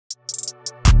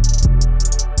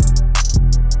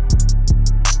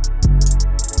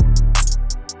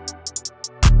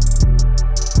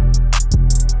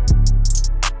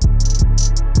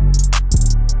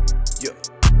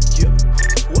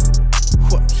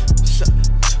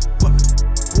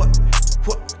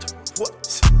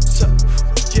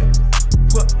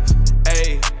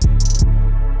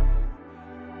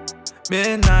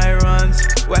Midnight runs,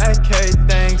 where I carry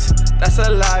things, that's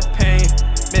a lot of pain.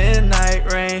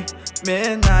 Midnight rain,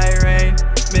 midnight rain,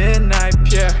 midnight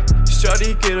pure.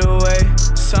 Shorty get away,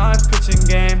 saw him pitching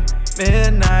game.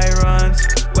 Midnight runs,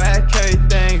 where I carry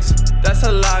things, that's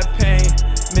a lot of pain.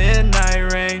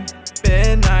 Midnight rain,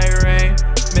 midnight rain,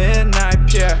 midnight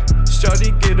pure.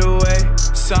 Shorty get away,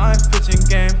 saw him pitching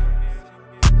game.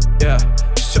 Yeah,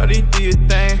 shorty do your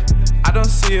thing, I don't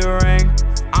see a ring,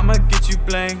 I'ma get you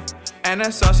bling. And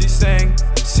that's all she saying,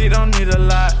 she don't need a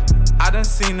lot, I done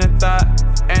seen the thought.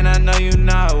 And I know you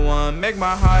not one, make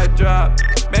my heart drop,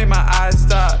 make my eyes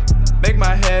stop, make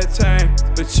my head turn,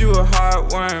 but you a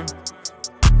hard worm.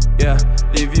 Yeah,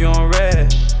 leave you on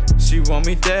red, she want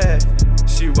me dead,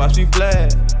 she watch me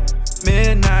bled.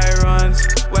 Midnight runs,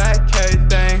 where I carry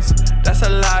things, that's a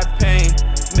lot of pain.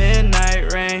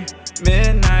 Midnight rain,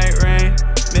 midnight rain,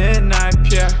 midnight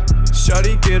pure.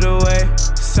 Shorty get away,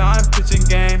 saw him pitching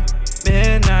game.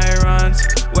 Midnight runs,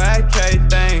 where I carry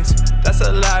things, that's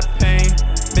a lot of pain.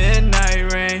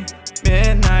 Midnight rain,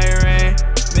 midnight rain,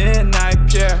 midnight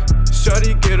pure.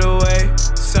 Shorty get away,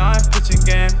 saw him pitching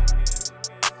game.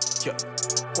 Yeah,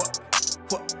 what,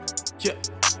 yeah,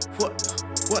 what,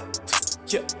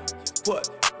 yeah,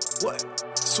 what,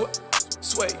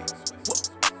 sway, what,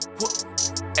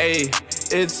 ayy,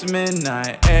 it's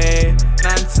midnight, ayy,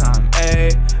 nighttime,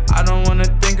 ayy. I don't wanna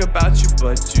think about you,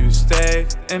 but you stay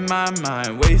in my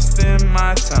mind, wasting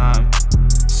my time.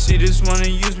 She just wanna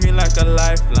use me like a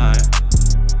lifeline.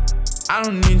 I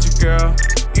don't need you, girl,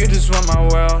 you just want my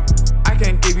world. I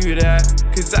can't give you that,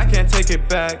 cause I can't take it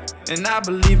back. And I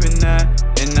believe in that,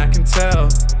 and I can tell.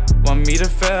 Want me to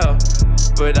fail,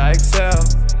 but I excel.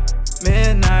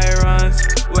 Midnight runs,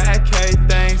 where I carry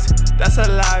things, that's a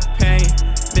lot of pain.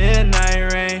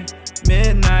 Midnight rain,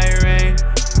 midnight rain,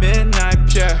 midnight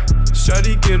pure.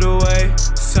 Shorty get away,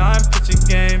 saw him pitching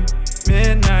game.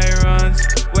 Midnight runs,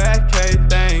 where I carry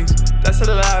things, that's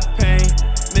a lot of pain.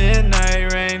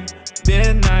 Midnight rain,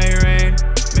 midnight rain,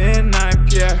 midnight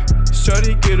pure.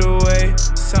 Shorty get away,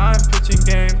 saw him pitching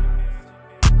game.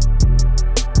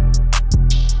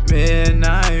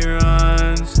 Midnight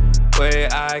runs, where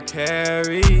I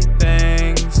carry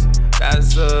things,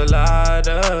 that's a lot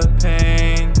of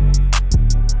pain.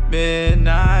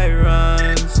 Midnight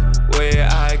runs, where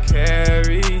I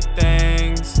carry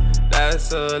things,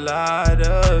 that's a lot